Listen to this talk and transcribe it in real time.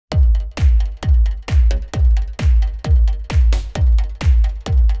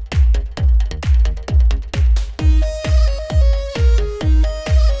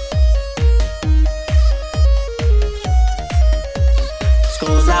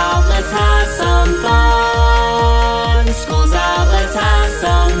out, let's have some fun. School's out, let's have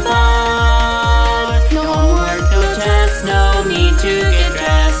some fun. No homework, no tests, no need to get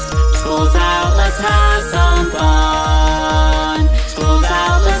dressed. School's out, let's have some fun. School's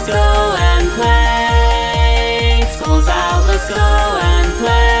out, let's go and play. School's out, let's go and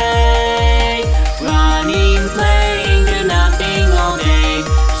play. Running, playing, do nothing all day.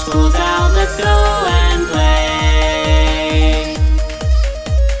 School's out, let's go and play.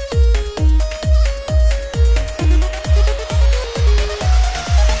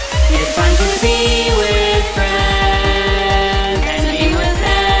 It's time to be with friends and be with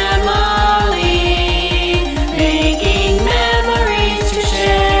family, making memories to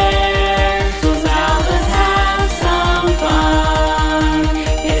share. School's out, let's have some fun.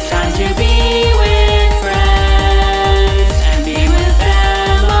 It's time to be with friends and be with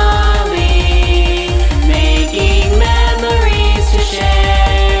family, making memories to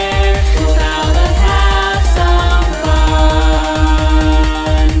share. School's out, let's have some fun.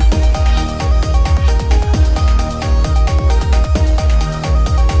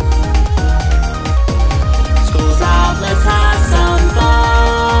 School's out, let's have some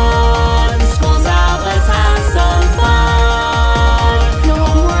fun. School's out, let's have some fun. No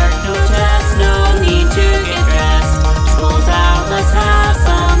homework, no tests, no need to get dressed. School's out, let's have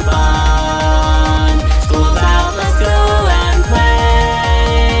some fun. School's out, let's go and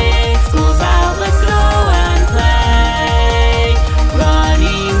play. School's out, let's go and play.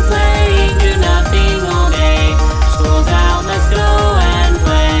 Running, playing, do nothing all day. School's out, let's go and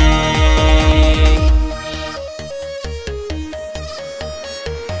play.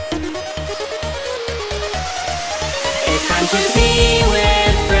 It's time to be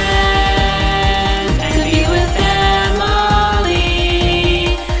with friends and be with family,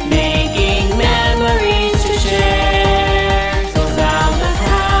 making memories to share. School's out, let's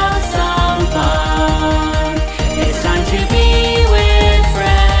have some fun. It's time to be with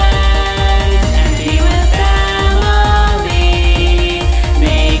friends and be with family,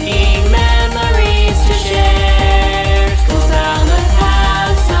 making memories to share. School's out, let's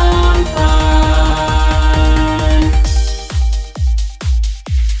have some fun.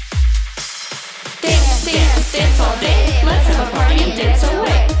 Dance, dance, dance all day. Let's have a party and dance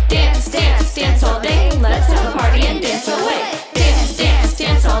away. Dance, dance, dance all day. Let's have a party and dance away. Dance, dance,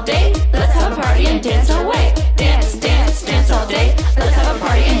 dance all day. Let's have a party and dance away. Dance, dance, dance all day. Let's have a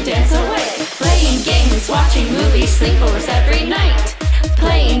party and dance away. Playing games, watching movies, sleepovers every night.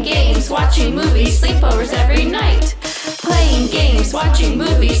 Playing games, watching movies, sleepovers every night. Playing games, watching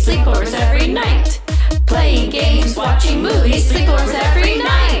movies, sleepovers every night. Playing games, watching movies, sleepovers every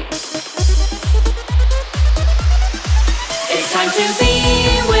night. It's time to be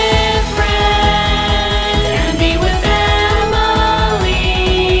with